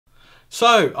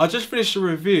So, I just finished a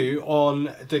review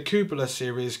on the Cupola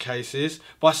series cases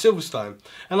by SilverStone,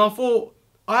 and I thought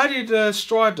I added a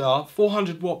Strider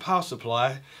 400 watt power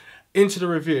supply into the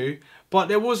review, but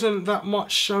there wasn't that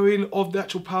much showing of the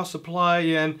actual power supply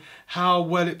and how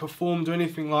well it performed or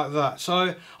anything like that.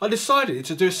 So I decided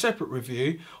to do a separate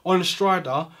review on a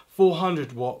Strider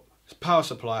 400 watt power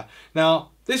supply. Now,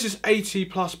 this is 80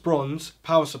 plus bronze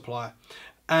power supply,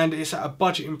 and it's at a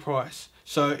budgeting price.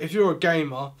 So if you're a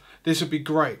gamer, this would be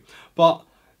great. But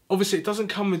obviously it doesn't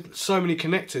come with so many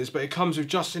connectors, but it comes with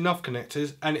just enough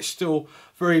connectors, and it's still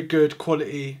very good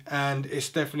quality, and it's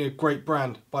definitely a great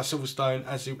brand by SilverStone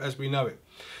as we know it.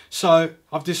 So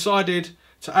I've decided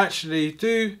to actually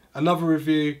do another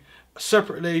review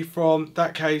separately from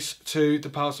that case to the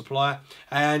power supply,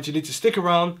 and you need to stick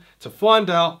around to find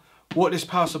out what this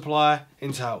power supply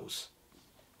entails.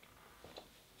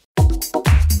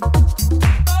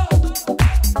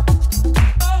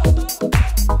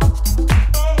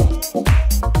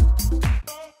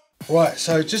 Right,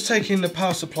 so just taking the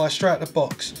power supply straight out of the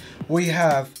box, we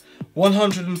have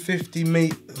 150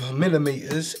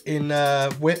 millimeters in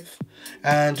width,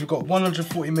 and we've got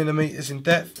 140 millimeters in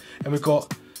depth, and we've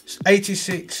got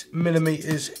 86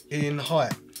 millimeters in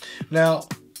height. Now,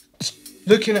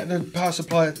 looking at the power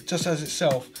supply just as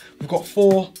itself, we've got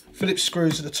 4 Phillips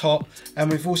screws at the top,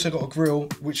 and we've also got a grill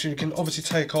which you can obviously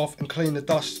take off and clean the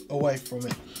dust away from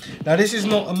it. Now, this is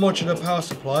not a modular power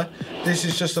supply, this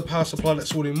is just a power supply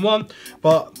that's all in one,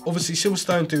 but obviously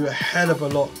SilverStone do a hell of a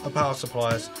lot of power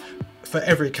supplies for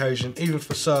every occasion, even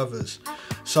for servers.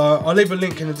 So I'll leave a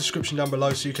link in the description down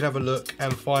below so you can have a look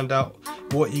and find out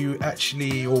what you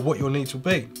actually, or what your needs will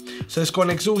be. So it's got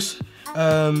an exhaust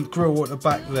grill at the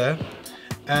back there,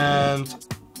 and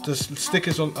the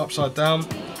stickers on upside down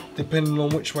depending on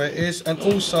which way it is, and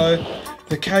also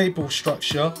the cable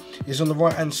structure is on the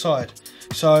right hand side.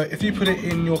 So if you put it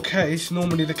in your case,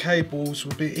 normally the cables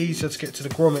will be easier to get to the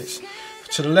grommets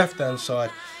to the left hand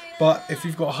side, but if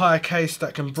you've got a higher case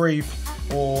that can breathe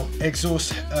or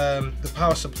exhaust the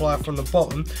power supply from the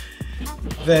bottom,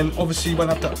 then obviously you won't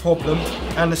have that problem,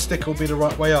 and the sticker will be the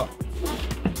right way up.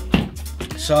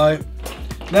 So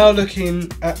now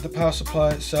looking at the power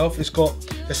supply itself, it's got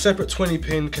a separate 20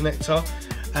 pin connector,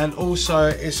 and also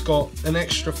it's got an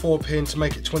extra 4 pin to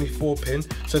make it 24 pin.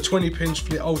 So 20 pins for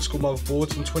the old school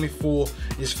motherboards and 24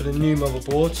 is for the new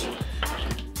motherboards.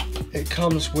 It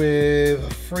comes with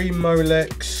 3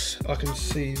 Molex, I can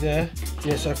see there.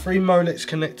 Yeah, so 3 Molex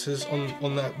connectors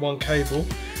on that one cable,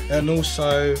 and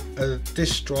also a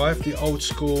disk drive, the old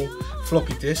school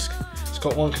floppy disk. It's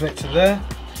got one connector there.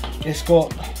 It's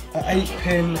got an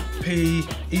 8-pin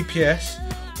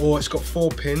EPS, or it's got 4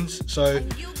 pins, so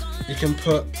you can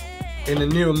put in the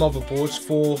newer motherboards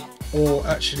 4 or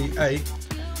actually 8.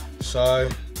 So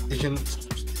you can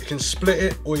split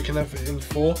it, or you can have it in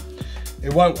 4.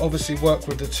 It won't obviously work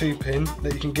with the 2-pin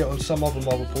that you can get on some other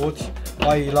motherboards,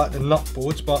 i.e. like the nut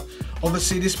boards, but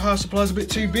obviously this power supply is a bit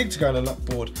too big to go on a nut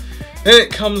board. Then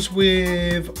it comes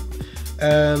with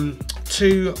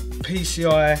 2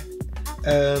 PCI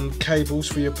cables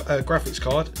for your graphics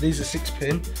card. These are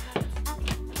 6-pin,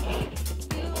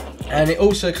 and it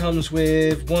also comes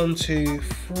with 1, 2,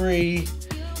 3,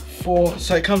 4.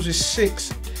 So it comes with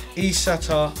 6 E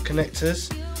Sata connectors.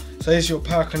 So here's your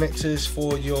power connectors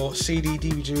for your CD,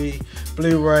 DVD,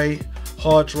 Blu-ray,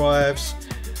 hard drives,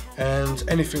 and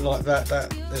anything like that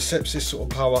that accepts this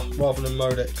sort of power rather than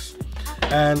Molex.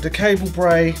 And the cable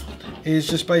bray is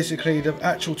just basically the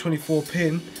actual 24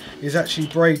 pin is actually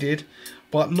braided,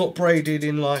 but not braided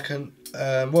in like an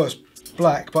well, it's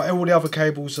black, but all the other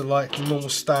cables are like normal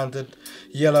standard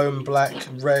yellow and black,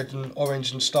 red and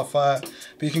orange and stuff like that.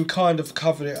 But you can kind of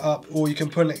cover it up, or you can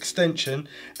put an extension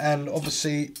and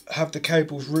obviously have the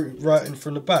cables routing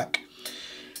from the back.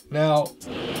 Now,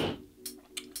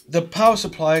 the power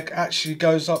supply actually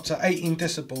goes up to 18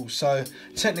 decibels, so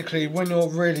technically when you're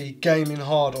really gaming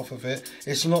hard off of it,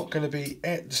 it's not going to be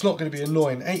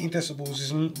annoying. 18 decibels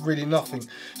is really nothing,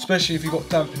 especially if you've got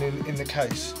dampening in the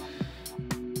case.